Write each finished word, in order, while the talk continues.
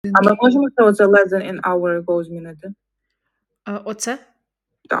А ми можемо оце less than an hour ago змінити? Оце?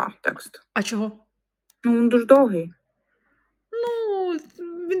 Так, текст. А чого? Ну, він дуже довгий. Ну,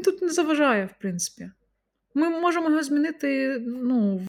 він тут не заважає, в принципі. Ми можемо його змінити, ну,